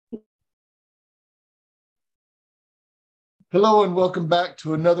Hello and welcome back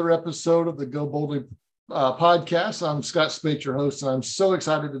to another episode of the Go Boldly podcast. I'm Scott Spate, your host, and I'm so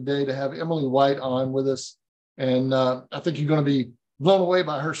excited today to have Emilie White on with us. And I think you're going to be blown away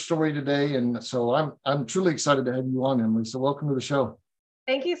by her story today. And so I'm truly excited to have you on, Emilie. So welcome to the show.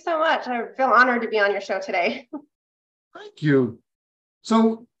 Thank you so much. I feel honored to be on your show today. Thank you.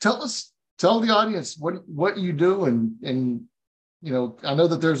 So tell the audience what you do, and you know, I know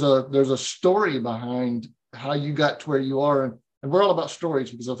that there's a story behind how you got to where you are, and we're all about stories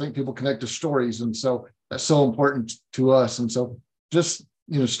because I think people connect to stories, and so that's so important to us. And so just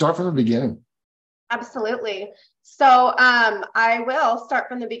start from the beginning. Absolutely. So I will start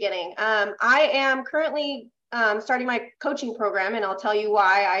from the beginning. I am currently starting my coaching program, and I'll tell you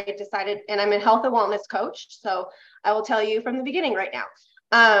why I decided, and I'm a health and wellness coach, so I will tell you from the beginning right now.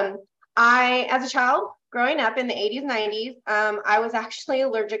 I, as a child, growing up in the 80s, 90s, I was actually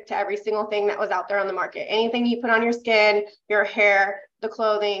allergic to every single thing that was out there on the market. Anything you put on your skin, your hair, the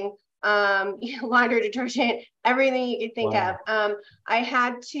clothing, laundry detergent, everything you could think Wow. of. I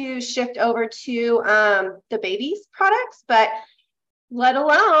had to shift over to the baby's products, but let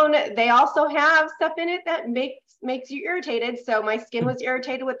alone they also have stuff in it that makes you irritated. So my skin was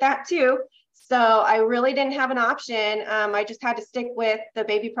irritated with that too. So I really didn't have an option. I just had to stick with the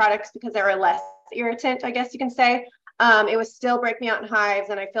baby products because they were less irritant, I guess you can say. It would still break me out in hives,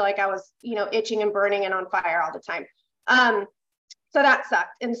 and I feel like I was, itching and burning and on fire all the time. So that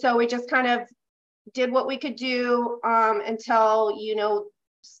sucked. And so we just kind of did what we could do until,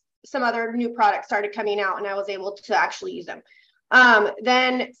 some other new products started coming out and I was able to actually use them.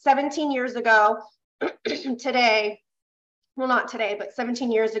 Then 17 years ago, today, well, not today, but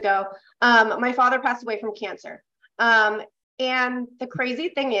 17 years ago, my father passed away from cancer. And the crazy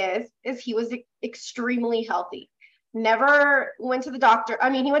thing is he was extremely healthy. Never went to the doctor. I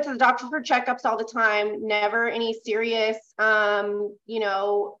mean, he went to the doctor for checkups all the time, never any serious,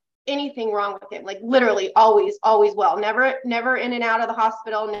 anything wrong with him. Like literally always well, never in and out of the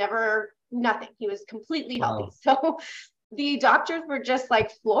hospital, never, nothing. He was completely healthy. Wow. So the doctors were just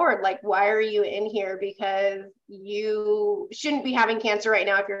like floored, like, why are you in here? Because you shouldn't be having cancer right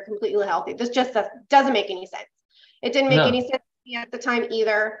now if you're completely healthy. This just doesn't make any sense. It didn't make any sense to me at the time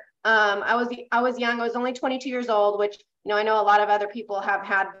either. I was young. I was only 22 years old, which, I know a lot of other people have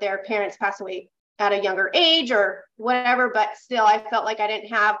had their parents pass away at a younger age or whatever, but still I felt like I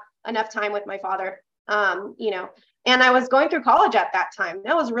didn't have enough time with my father, and I was going through college at that time.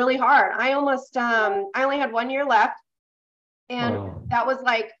 That was really hard. I only had 1 year left. And that was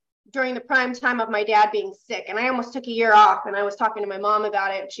like during the prime time of my dad being sick. And I almost took a year off, and I was talking to my mom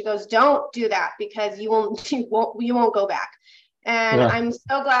about it. She goes, don't do that because you won't go back. And I'm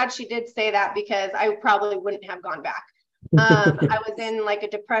so glad she did say that because I probably wouldn't have gone back. I was in like a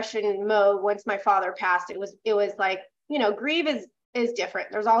depression mode once my father passed. It was like, grief is different.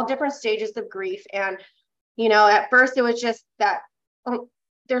 There's all different stages of grief. And, at first it was just that,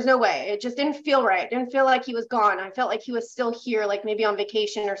 there's no way. It just didn't feel right. It didn't feel like he was gone. I felt like he was still here, like maybe on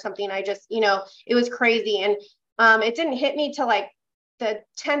vacation or something. I just, it was crazy. And it didn't hit me till like the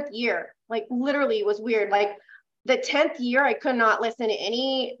 10th year. Like literally it was weird. Like the 10th year, I could not listen to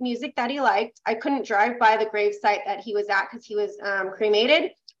any music that he liked. I couldn't drive by the gravesite that he was at because he was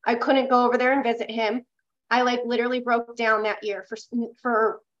cremated. I couldn't go over there and visit him. I like literally broke down that year for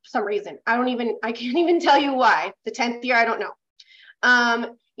some reason. I can't even tell you why. The 10th year, I don't know.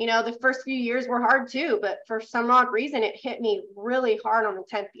 The first few years were hard too, but for some odd reason, it hit me really hard on the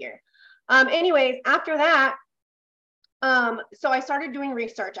 10th year. Anyways, after that, so I started doing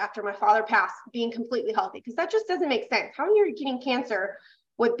research after my father passed, being completely healthy, because that just doesn't make sense. How are you getting cancer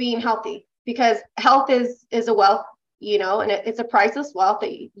with being healthy? Because health is a wealth, and it's a priceless wealth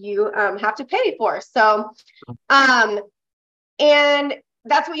that you have to pay for. So, and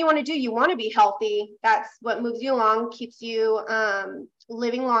that's what you want to do. You want to be healthy. That's what moves you along, keeps you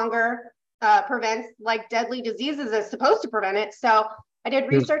living longer, prevents like deadly diseases is supposed to prevent it. So I did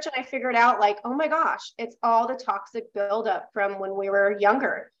research and I figured out like, oh my gosh, it's all the toxic buildup from when we were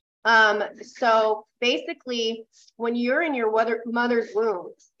younger. So basically, when you're in your mother's womb,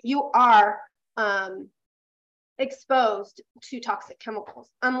 you are exposed to toxic chemicals,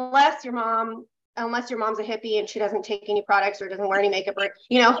 unless your mom's a hippie and she doesn't take any products or doesn't wear any makeup or,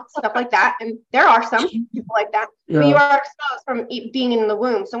 stuff like that. And there are some people like that, but you are exposed from being in the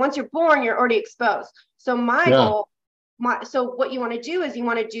womb. So once you're born, you're already exposed. So so what you want to do is you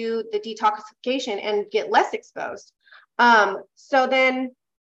want to do the detoxification and get less exposed. So then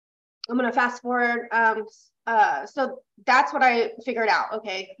I'm going to fast forward. So that's what I figured out.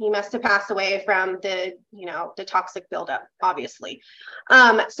 Okay, he must have passed away from the toxic buildup, obviously.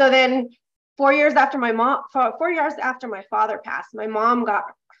 So then 4 years after my mom, 4 years after my father passed, my mom got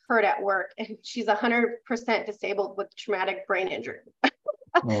hurt at work, and she's 100% disabled with traumatic brain injury.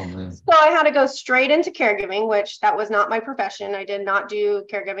 Oh man. So I had to go straight into caregiving, which that was not my profession. I did not do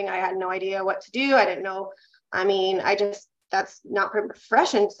caregiving. I had no idea what to do. I didn't know. I mean, that's not my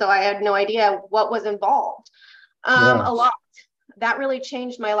profession. So I had no idea what was involved. Yeah. A lot. That really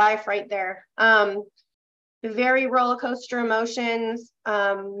changed my life right there. Very roller coaster emotions,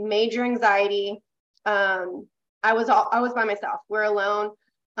 major anxiety. I was by myself. We're alone.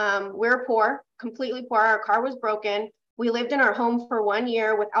 We're poor, completely poor. Our car was broken. We lived in our home for 1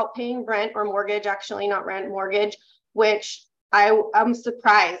 year without paying rent or mortgage, actually not rent, mortgage, which I'm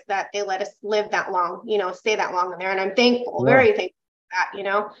surprised that they let us live that long, stay that long in there. And I'm thankful, Yeah. very thankful for that.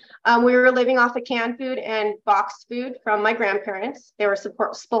 We were living off of canned food and boxed food from my grandparents. They were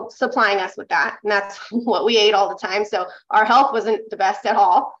supplying us with that. And that's what we ate all the time. So our health wasn't the best at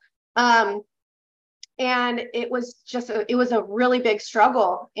all. And it was a really big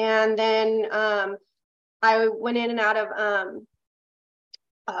struggle. And then I went in and out of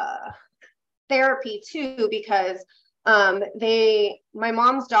therapy too, because my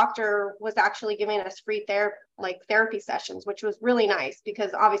mom's doctor was actually giving us free therapy sessions, which was really nice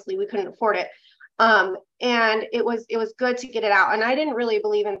because obviously we couldn't afford it. And it was good to get it out. And I didn't really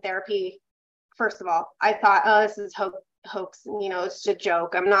believe in therapy. First of all, I thought, oh, this is hoax, it's a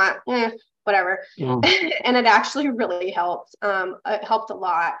joke. I'm not, whatever. And it actually really helped. It helped a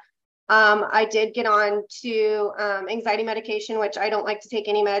lot. I did get on to anxiety medication, which I don't like to take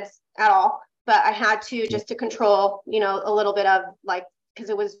any meds at all, but I had to just to control, a little bit of because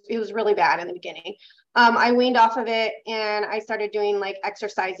it was really bad in the beginning. I weaned off of it and I started doing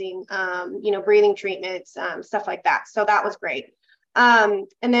exercising, breathing treatments, stuff like that. So that was great. And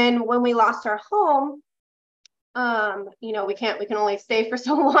then when we lost our home, we can only stay for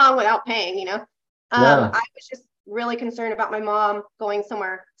so long without paying, I was just really concerned about my mom going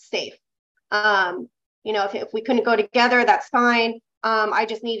somewhere safe. If we couldn't go together, that's fine. I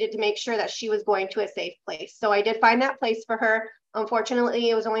just needed to make sure that she was going to a safe place. So I did find that place for her. Unfortunately,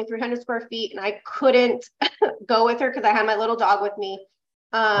 it was only 300 square feet and I couldn't go with her because I had my little dog with me.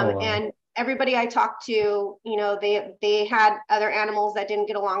 And everybody I talked to, they had other animals that didn't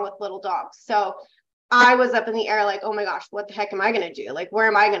get along with little dogs. So I was up in the air oh my gosh, what the heck am I going to do? Where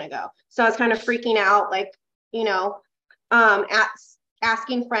am I going to go? So I was kind of freaking out,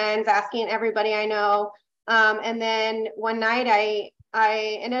 asking friends, asking everybody I know. And then one night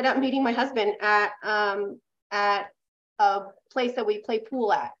I ended up meeting my husband at a place that we play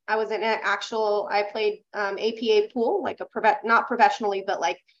pool at. I was in I played APA pool, not professionally, but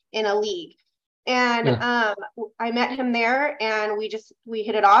in a league. And I met him there and we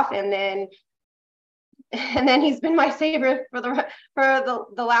hit it off. And then he's been my savior for the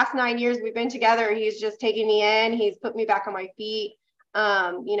last 9 years we've been together. He's just taken me in. He's put me back on my feet,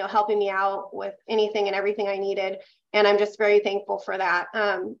 helping me out with anything and everything I needed. And I'm just very thankful for that.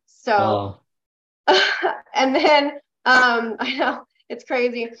 And then I know it's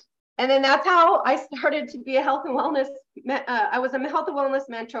crazy. And then that's how I started to be a health and wellness. I was a health and wellness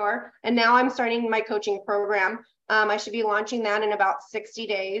mentor, and now I'm starting my coaching program. I should be launching that in about 60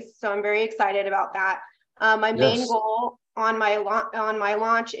 days. So I'm very excited about that. My main goal on my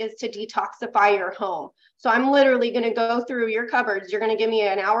launch is to detoxify your home. So I'm literally going to go through your cupboards. You're going to give me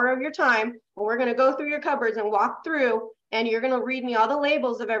an hour of your time, and we're going to go through your cupboards and walk through, and you're going to read me all the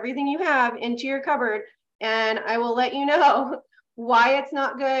labels of everything you have into your cupboard. And I will let you know why it's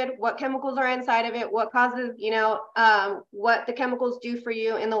not good, what chemicals are inside of it, what causes, what the chemicals do for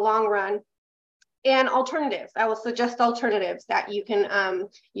you in the long run, and alternatives. I will suggest alternatives that you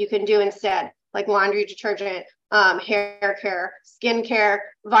can do instead, like laundry detergent, hair care, skin care,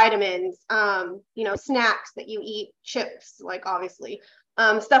 vitamins, snacks that you eat, chips, obviously,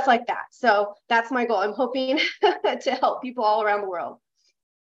 stuff like that. So that's my goal. I'm hoping to help people all around the world.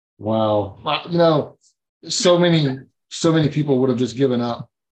 Wow. So many people would have just given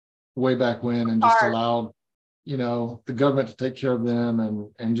up way back when and just allowed, the government to take care of them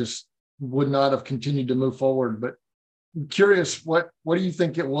and just would not have continued to move forward. But I'm curious, what do you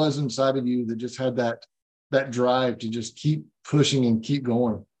think it was inside of you that just had that drive to just keep pushing and keep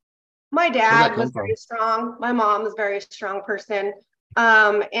going? My dad was very strong. My mom was a very strong person.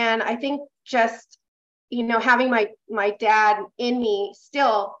 And I think just, having my dad in me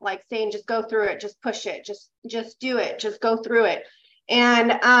still saying, just go through it, just push it, just do it, just go through it.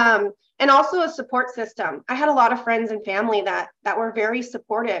 And also a support system. I had a lot of friends and family that were very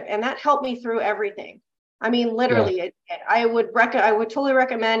supportive, and that helped me through everything. I mean, literally, I would totally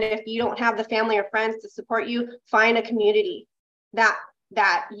recommend, if you don't have the family or friends to support you, find a community that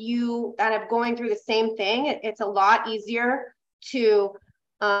that have going through the same thing, it's a lot easier to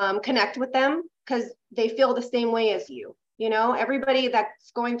connect with them because they feel the same way as you. You know, everybody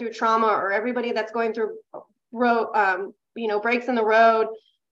that's going through trauma or everybody that's going through breaks in the road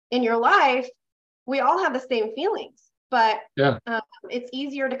in your life, we all have the same feelings, but it's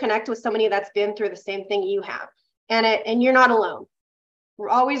easier to connect with somebody that's been through the same thing you have, and you're not alone.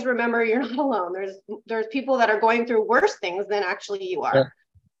 Always remember, you're not alone. There's people that are going through worse things than actually you are.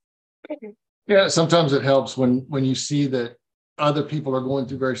 Yeah, sometimes it helps when you see that other people are going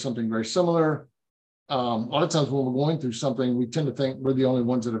through something very similar. A lot of times when we're going through something, we tend to think we're the only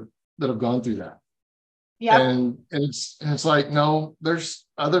ones that have gone through that. Yeah, and it's like, no, there's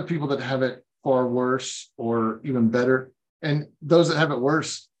other people that have it far worse or even better, and those that have it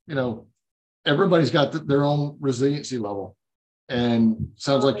worse, you know, everybody's got their own resiliency level, and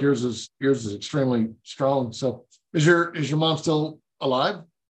sounds like yours is extremely strong. So is your mom still alive?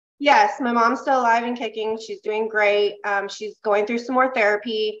 Yes, my mom's still alive and kicking. She's doing great. She's going through some more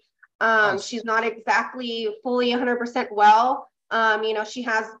therapy. Nice. She's not exactly fully 100% well. You know, she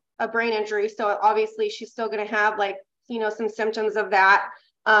has a brain injury, so obviously she's still going to have like, you know, some symptoms of that.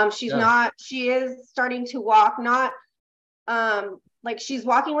 She is starting to walk, not like she's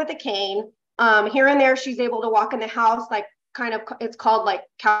walking with a cane. Here and there, she's able to walk in the house, like kind of, it's called like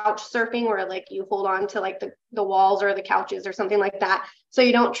couch surfing, where like you hold on to like the walls or the couches or something like that, so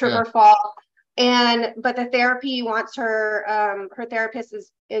you don't trip or fall. But the therapy wants her, her therapist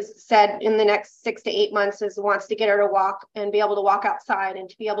is said in the next 6 to 8 months wants to get her to walk and be able to walk outside and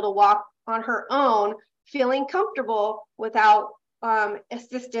to be able to walk on her own, feeling comfortable without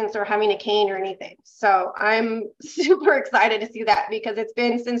assistance or having a cane or anything. So I'm super excited to see that, because it's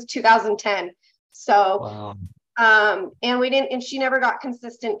been since 2010. So, wow. And she never got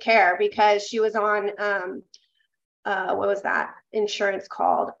consistent care because she was on, what was that insurance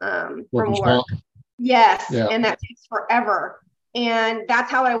called? From work. Yes. Yeah. And that takes forever. And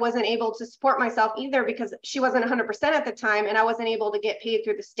that's how I wasn't able to support myself either, because she wasn't 100% at the time. And I wasn't able to get paid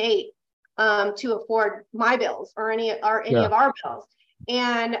through the state to afford my bills or any of our bills.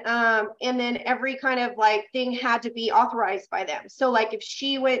 And then every kind of like thing had to be authorized by them. So like if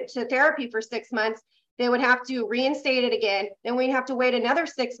she went to therapy for 6 months, they would have to reinstate it again. Then we'd have to wait another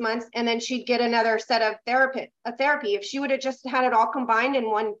 6 months, and then she'd get another set of therapy. If she would have just had it all combined in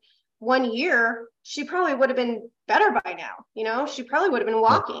one year, she probably would have been better by now. You know, she probably would have been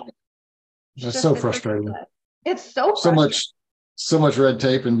walking. That's so frustrating. It's so frustrating. So much red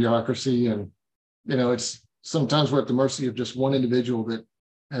tape and bureaucracy, and you know, it's sometimes we're at the mercy of just one individual that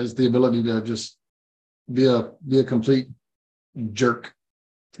has the ability to just be a complete jerk,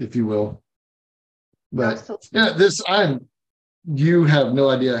 if you will. But you have no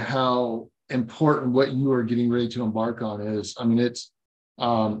idea how important what you are getting ready to embark on is. I mean,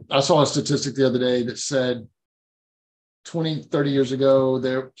 I saw a statistic the other day that said 20, 30 years ago,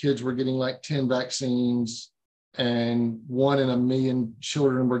 their kids were getting like 10 vaccines, and 1 in a million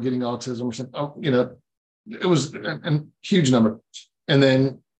children were getting autism or something. Oh, you know, it was a huge number. And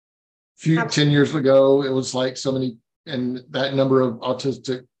then 10 years ago, it was like so many, and that number of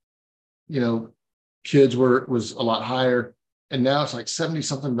autistic, you know, kids was a lot higher. And now it's like 70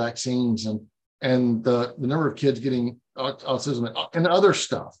 something vaccines, and the number of kids getting autism and other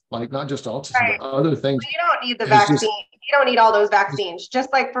stuff, like not just autism, but other things. Well, you don't need the vaccine. You don't need all those vaccines.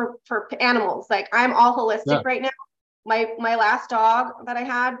 Just like for animals, like I'm all holistic right now. My last dog that I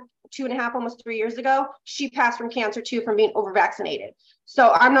had 2.5, almost 3 years ago, she passed from cancer too, from being over vaccinated.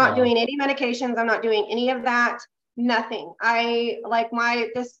 So I'm not doing any medications. I'm not doing any of that. Nothing. I like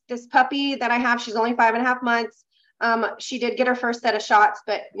this puppy that I have. She's only 5.5 months. She did get her first set of shots,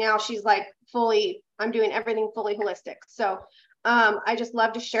 but now she's like I'm doing everything fully holistic. So I just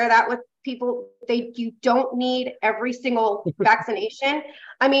love to share that with people. You don't need every single vaccination.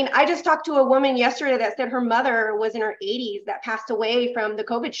 I mean, I just talked to a woman yesterday that said her mother was in her 80s that passed away from the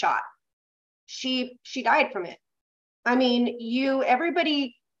COVID shot. She died from it. I mean,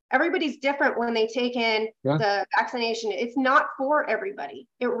 everybody's different when they take in the vaccination. It's not for everybody.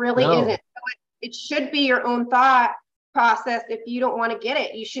 It really isn't. So it should be your own thought process. If you don't want to get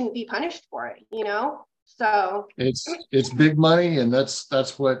it, you shouldn't be punished for it, you know? So it's big money, and that's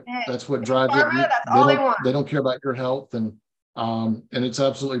what drives it. That's all they want. They don't care about your health, and it's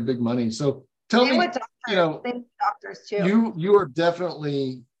absolutely big money. So tell me, doctors, you know, doctors too. You are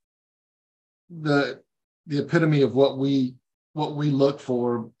definitely the epitome of what we look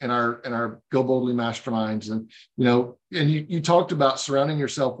for in our Go Boldly masterminds. And you know, and you talked about surrounding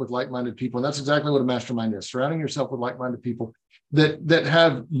yourself with like-minded people, and that's exactly what a mastermind is: surrounding yourself with like-minded people that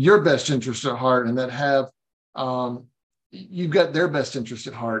have your best interest at heart, and that have you've got their best interest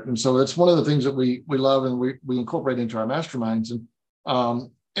at heart. And so that's one of the things that we love and we incorporate into our masterminds.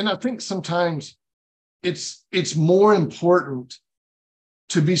 And I think sometimes it's more important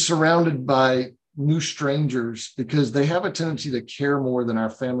to be surrounded by new strangers because they have a tendency to care more than our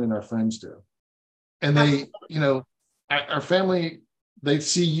family and our friends do. And they, our family, they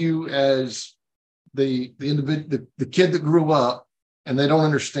see you as the individual, the kid that grew up, and they don't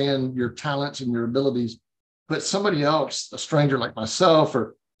understand your talents and your abilities. But somebody else, a stranger like myself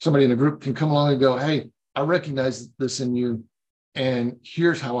or somebody in a group, can come along and go, hey, I recognize this in you, and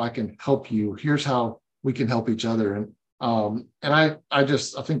here's how I can help you. Here's how we can help each other. And I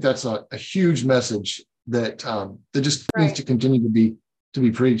think that's a huge message that just needs to continue to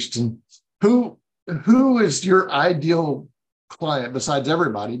be preached. And who is your ideal client besides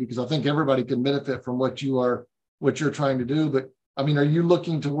everybody? Because I think everybody can benefit from what you're trying to do. But I mean, are you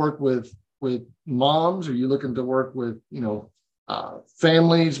looking to work with moms? Are you looking to work with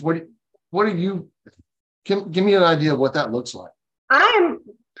families? What are you? Give me an idea of what that looks like.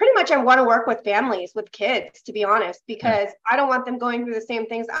 I want to work with families, with kids, to be honest, because I don't want them going through the same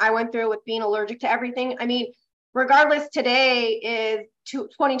things I went through with being allergic to everything. I mean, regardless, today is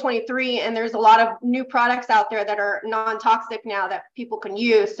 2023, and there's a lot of new products out there that are non-toxic now that people can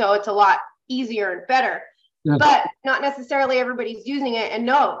use. So it's a lot easier and better, but not necessarily everybody's using it and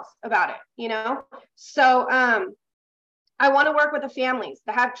knows about it, So I want to work with the families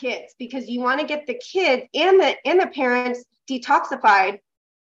that have kids, because you want to get the kids and the parents detoxified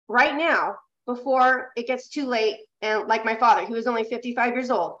right now before it gets too late. And like my father, he was only 55 years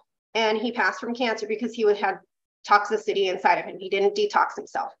old and he passed from cancer because he had toxicity inside of him. He didn't detox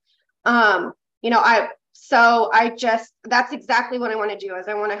himself. That's exactly what I want to do, is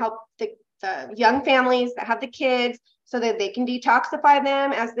I want to help the young families that have the kids so that they can detoxify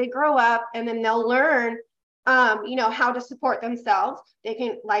them as they grow up, and then they'll learn how to support themselves. They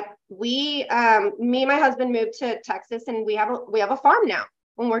can, me and my husband moved to Texas, and we have a farm now,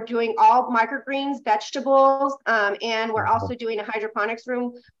 and we're doing all microgreens, vegetables, and we're also doing a hydroponics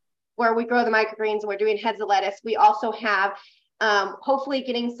room where we grow the microgreens, and we're doing heads of lettuce. We also have hopefully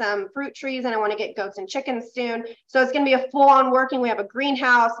getting some fruit trees, and I want to get goats and chickens soon. So it's going to be a full-on working. We have a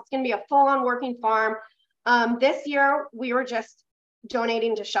greenhouse. It's going to be a full-on working farm. This year we were just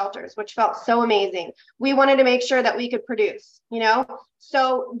donating to shelters, which felt so amazing. We wanted to make sure that we could produce,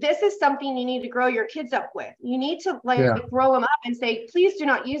 so this is something you need to grow your kids up with. You need to grow them up and say, please do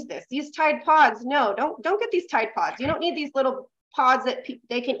not use this. These Tide Pods. No, don't get these Tide Pods. You don't need these little pods that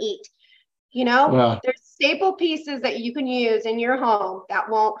they can eat. There's staple pieces that you can use in your home that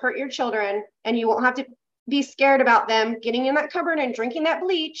won't hurt your children, and you won't have to be scared about them getting in that cupboard and drinking that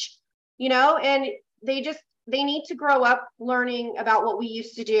bleach, and they need to grow up learning about what we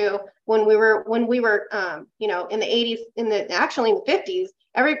used to do when we were in the 80s, in the 50s.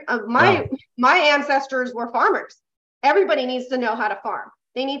 My ancestors were farmers. Everybody needs to know how to farm.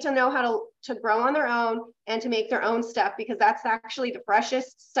 They need to know how to grow on their own and to make their own stuff, because that's actually the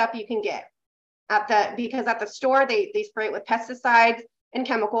freshest stuff you can get because at the store they spray it with pesticides and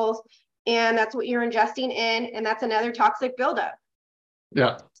chemicals, and that's what you're ingesting in, and that's another toxic buildup.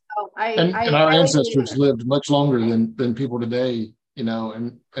 Yeah. So our ancestors lived much longer than people today,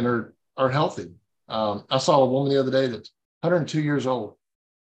 and are healthy. I saw a woman the other day that's 102 years old.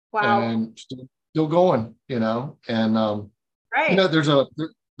 Wow. And still going, and right.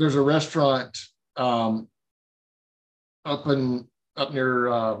 There's a restaurant up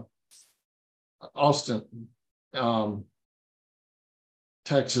near Austin,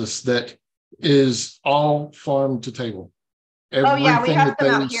 Texas, that is all farm to table. Everything we have that some they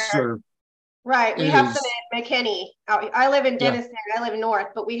out here. serve. Right. We have some in McKinney. I live in Denison. I live north,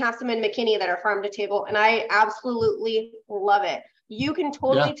 but we have some in McKinney that are farm to table, and I absolutely love it. You can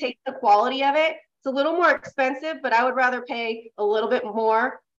totally take the quality of it. It's a little more expensive, but I would rather pay a little bit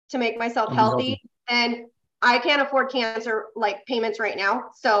more to make myself healthy. And I can't afford cancer payments right now.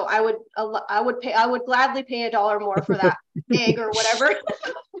 So I would gladly pay $1 more for that egg or whatever.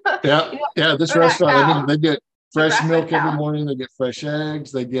 This restaurant, they get fresh milk every morning. They get fresh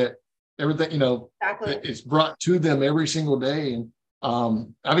eggs. They get everything, Exactly. It's brought to them every single day. And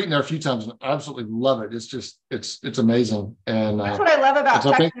I've eaten there a few times and I absolutely love it. It's just, it's amazing. And that's what I love about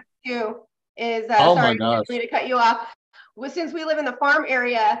Texas too, is sorry to cut you off. Since we live in the farm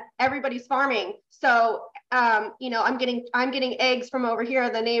area, everybody's farming. So, I'm getting eggs from over here,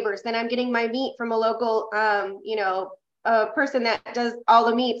 the neighbors, then I'm getting my meat from a local, a person that does all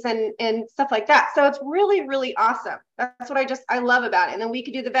the meats and stuff like that. So it's really, really awesome. That's what I love about it. And then we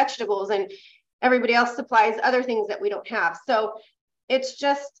could do the vegetables, and everybody else supplies other things that we don't have. So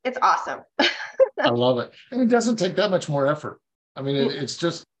it's awesome. I love it. And it doesn't take that much more effort. I mean, it's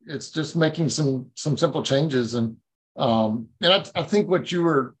just making some simple changes. And I think what you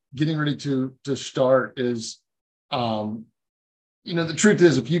were getting ready to start is, the truth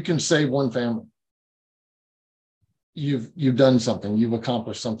is, if you can save one family, you've done something, you've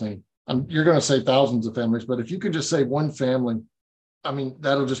accomplished something. You're going to save thousands of families, but if you can just save one family, I mean,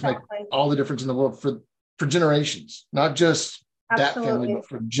 that'll just make all the difference in the world for generations, not just that family, but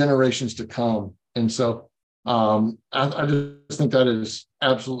for generations to come. And so I just think that is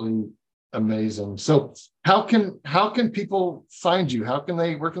absolutely amazing. So how can people find you?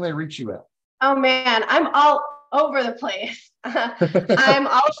 Where can they reach you at? Oh man, I'm all over the place. I'm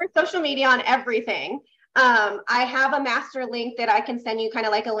all over social media on everything. I have a master link that I can send you, kind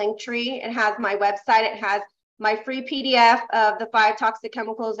of like a link tree. It has my website. It has my free PDF of the 5 toxic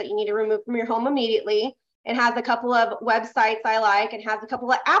chemicals that you need to remove from your home immediately. It has a couple of websites I like. It has a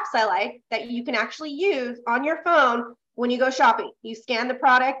couple of apps I like that you can actually use on your phone when you go shopping. You scan the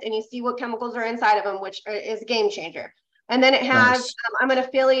product and you see what chemicals are inside of them, which is a game changer. And then it has, nice. I'm an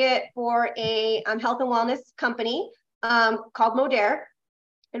affiliate for a health and wellness company called Modere.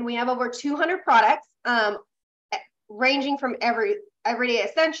 And we have over 200 products ranging from everyday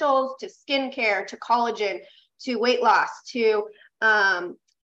essentials to skincare, to collagen, to weight loss, to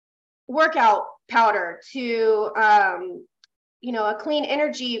workout powder, to a clean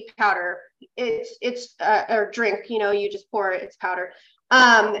energy powder. It's or drink, you just pour it, it's powder.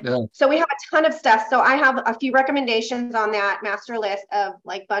 So we have a ton of stuff. So I have a few recommendations on that master list of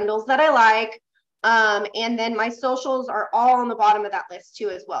like bundles that I like. And then my socials are all on the bottom of that list too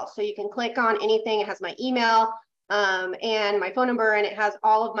as well. So you can click on anything. It has my email and my phone number, and it has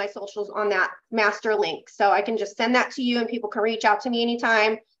all of my socials on that master link. So I can just send that to you, and people can reach out to me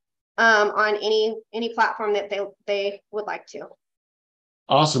anytime on any platform that they would like to.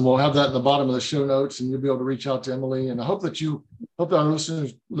 Awesome. We'll have that in the bottom of the show notes, and you'll be able to reach out to Emilie. And I hope that our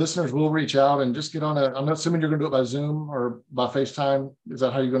listeners will reach out and just get on I'm assuming you're going to do it by Zoom or by FaceTime. Is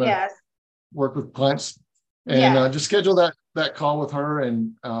that how you're going to work with clients? And just schedule that call with her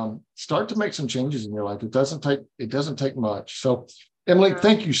and start to make some changes in your life. It doesn't take much. So Emilie,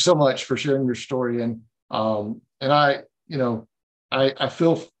 thank you so much for sharing your story. And I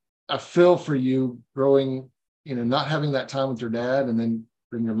feel for you growing, not having that time with your dad, and then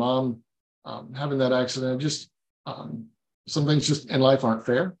your mom having that accident. Just some things just in life aren't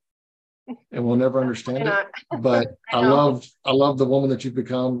fair, and we'll never understand it. But I love the woman that you've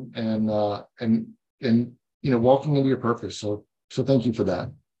become, and walking into your purpose. So thank you for that.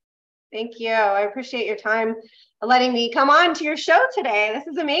 Thank you. I appreciate your time letting me come on to your show today. This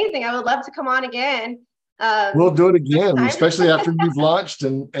is amazing. I would love to come on again. We'll do it again, especially after you've launched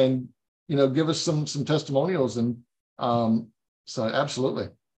and give us some testimonials. And so absolutely.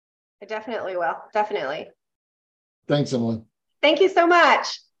 I definitely will. Definitely. Thanks, Emilie. Thank you so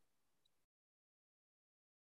much.